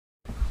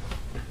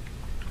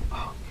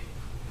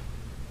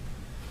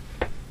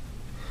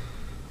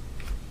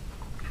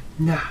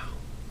Now,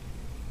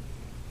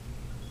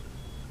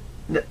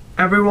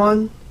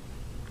 everyone,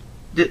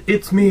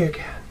 it's me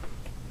again.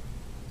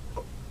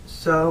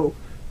 So,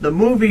 the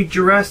movie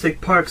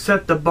Jurassic Park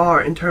set the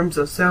bar in terms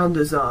of sound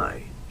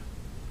design.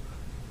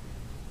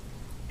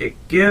 It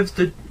gives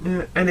the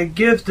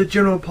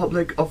general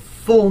public a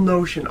full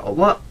notion of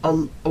what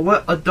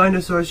a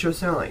dinosaur should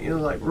sound like. You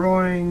know, like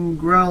roaring,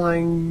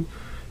 growling,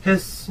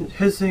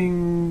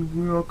 hissing,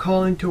 you know,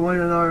 calling to one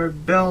another,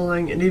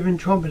 bellowing, and even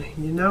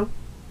trumpeting. You know.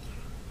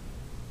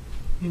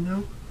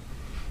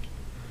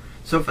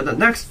 So for the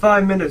next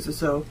 5 minutes or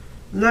so,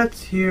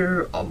 let's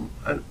hear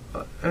an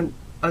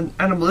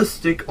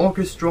animalistic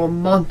orchestral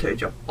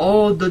montage of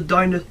all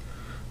the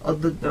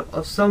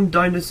some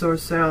dinosaur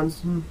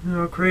sounds, you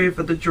know, created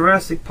for the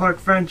Jurassic Park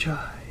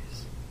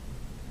franchise.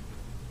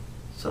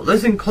 So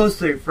listen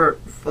closely for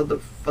the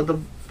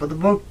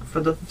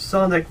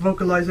sonic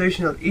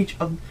vocalization of each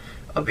of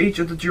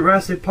the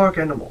Jurassic Park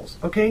animals.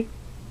 Okay?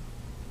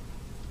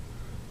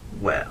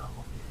 Well.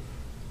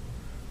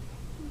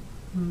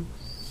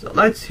 So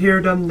let's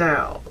hear them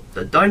now.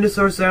 The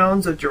dinosaur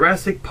sounds of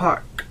Jurassic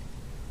Park.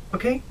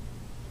 Okay?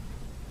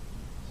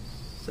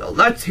 So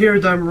let's hear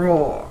them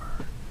roar.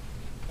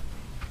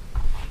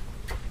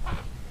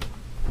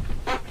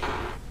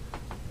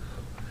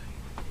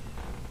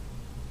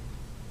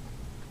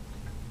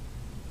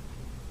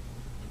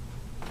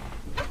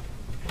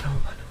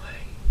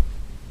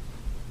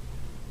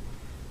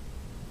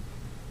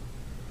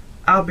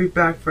 I'll be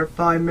back for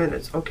 5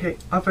 minutes. Okay,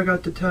 I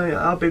forgot to tell you,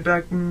 I'll be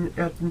back in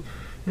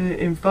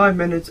 5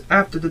 minutes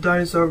after the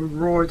dinosaur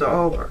roars are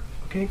over.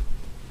 Okay?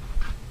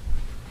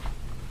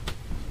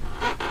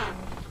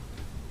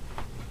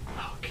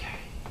 Okay.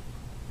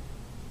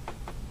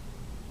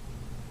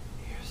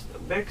 Here's the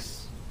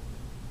mix.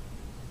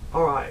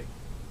 Alright.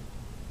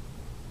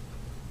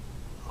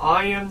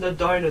 I am the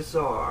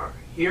dinosaur.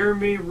 Hear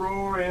me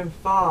roar in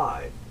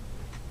 5,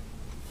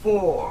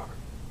 4,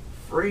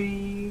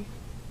 3,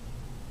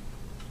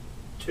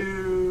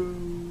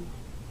 2,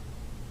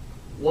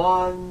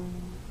 1.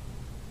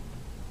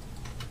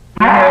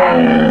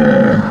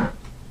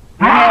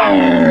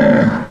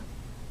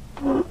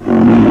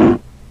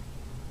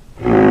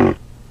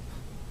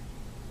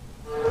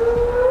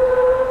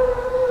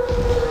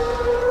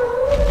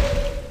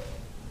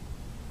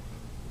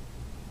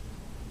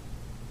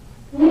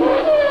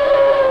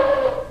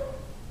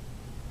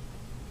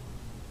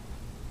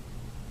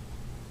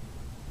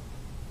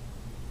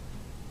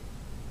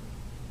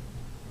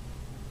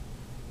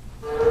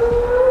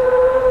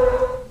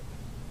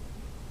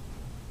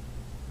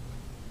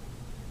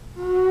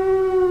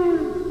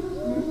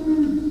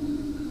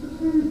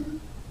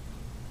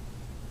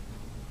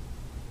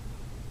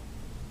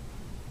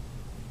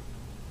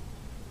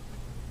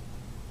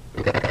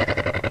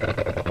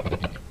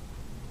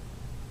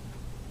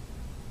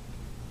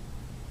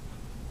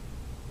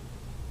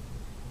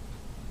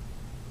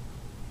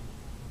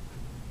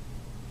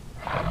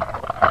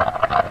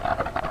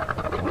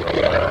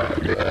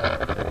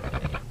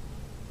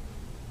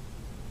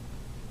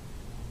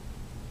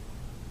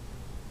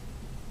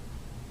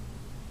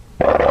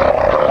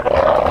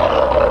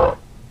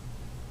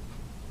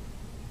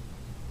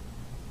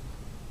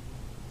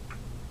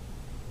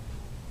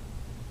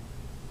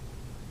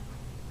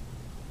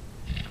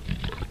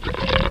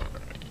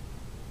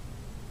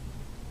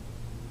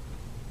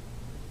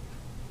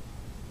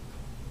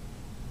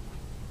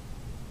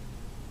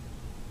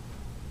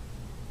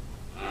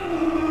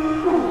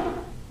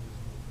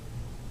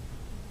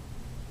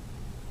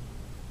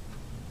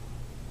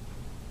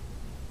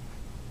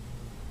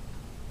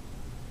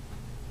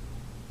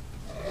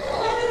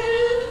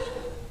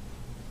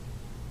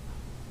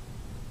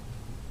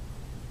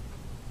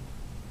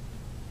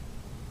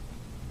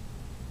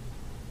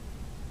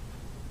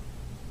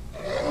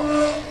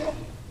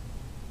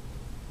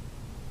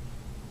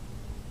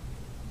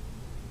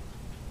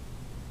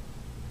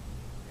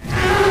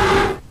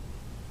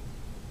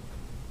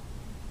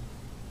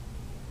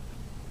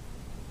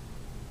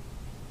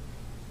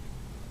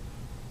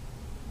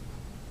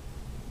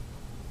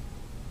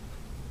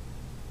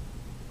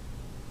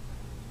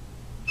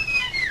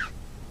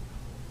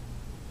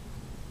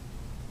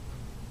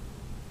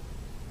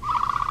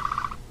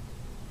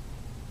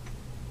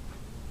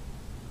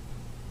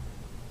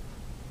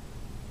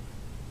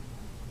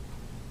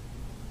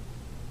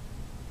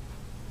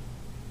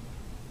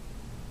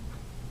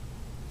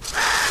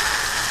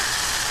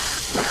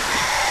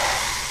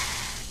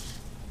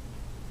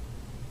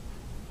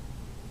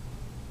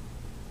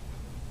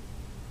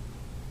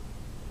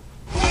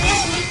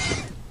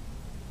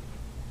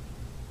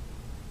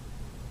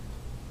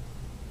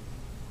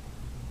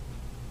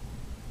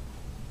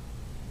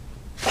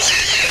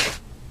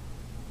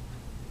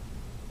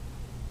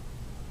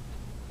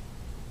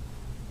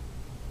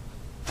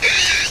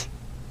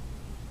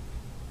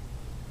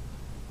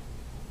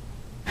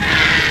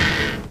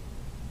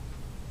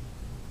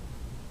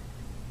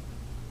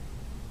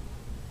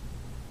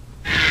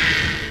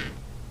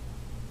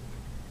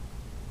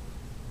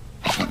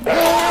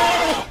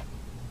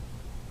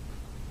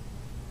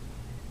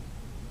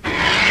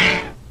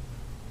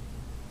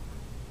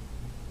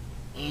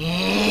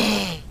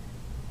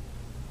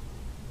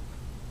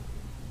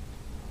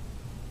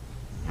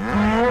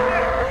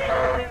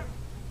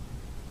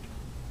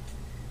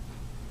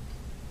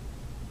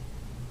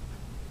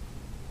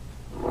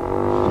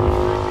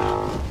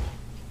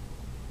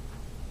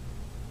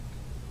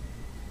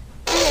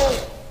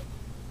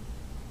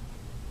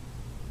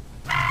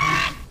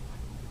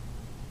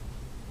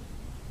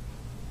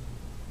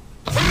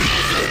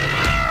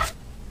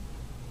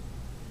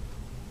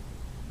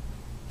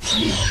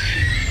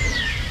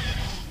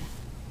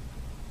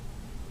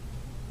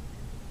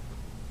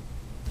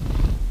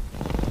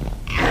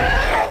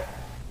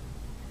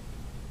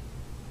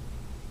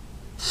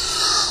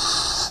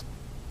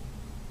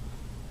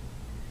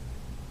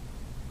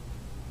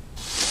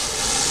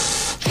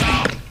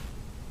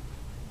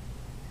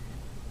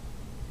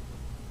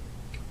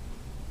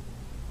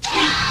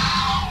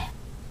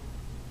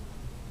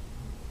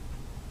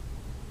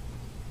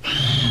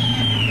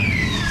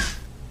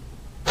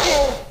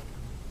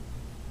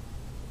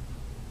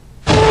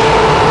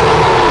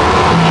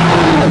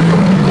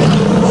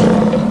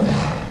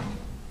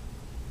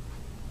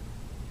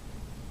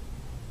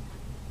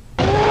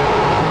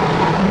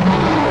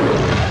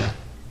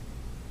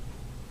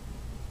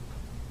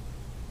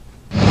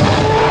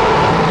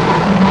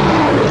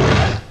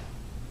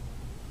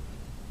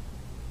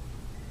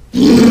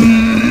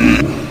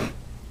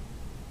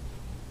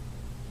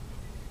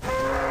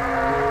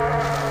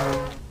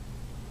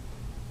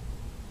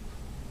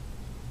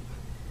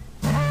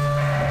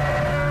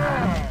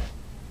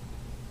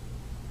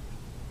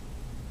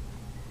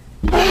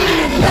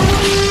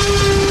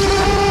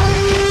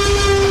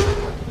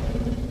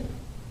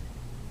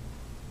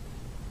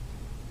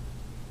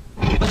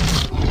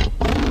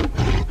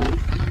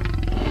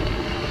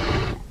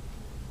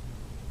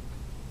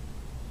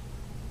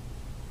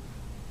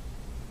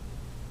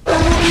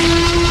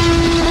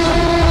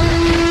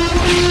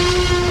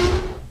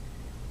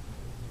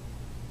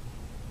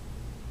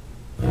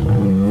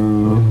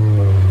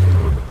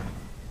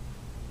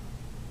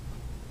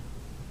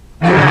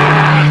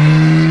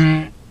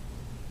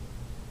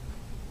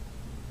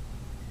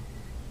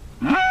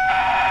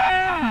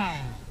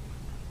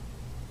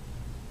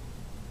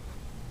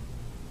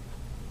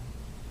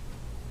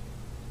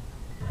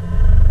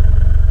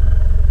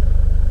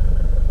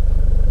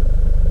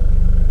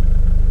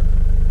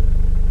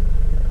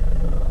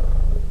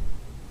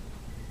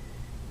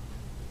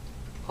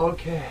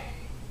 Okay,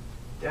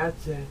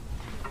 that's it.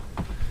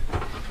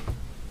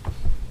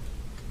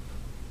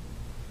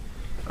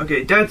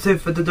 Okay, that's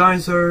it for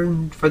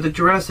the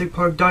Jurassic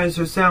Park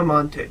Dinosaur Sound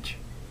montage.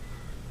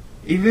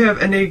 If you have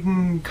any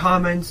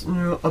comments,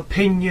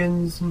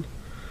 opinions,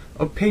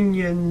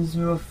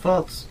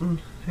 thoughts,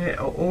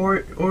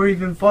 or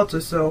even thoughts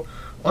or so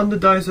on the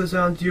dinosaur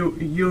sounds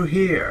you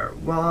hear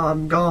while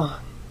I'm gone,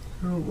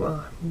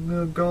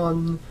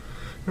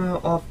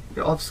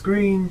 off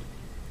screen,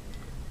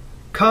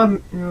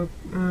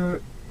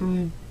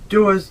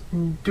 do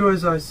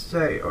as I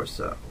say or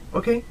so.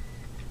 Okay.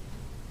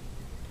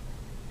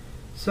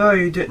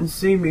 Sorry you didn't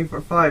see me for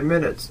 5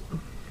 minutes.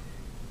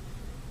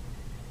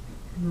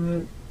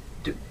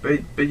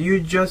 But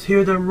you just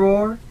hear them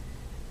roar?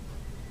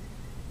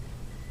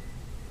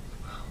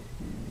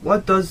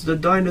 What does the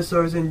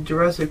dinosaurs in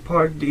Jurassic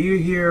Park do you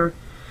hear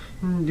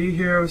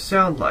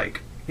sound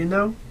like, you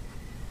know?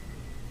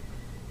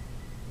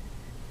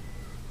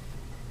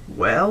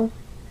 Well,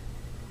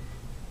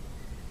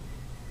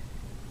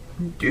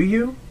 do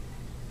you?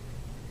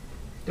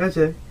 That's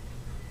it.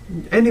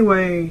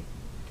 Anyway,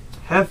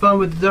 have fun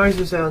with the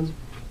dinosaur sounds.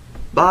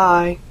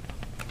 Bye.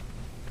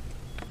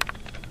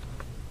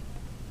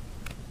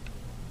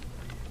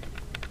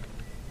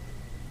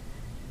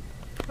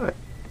 Alright.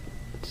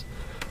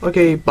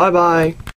 Okay, bye bye.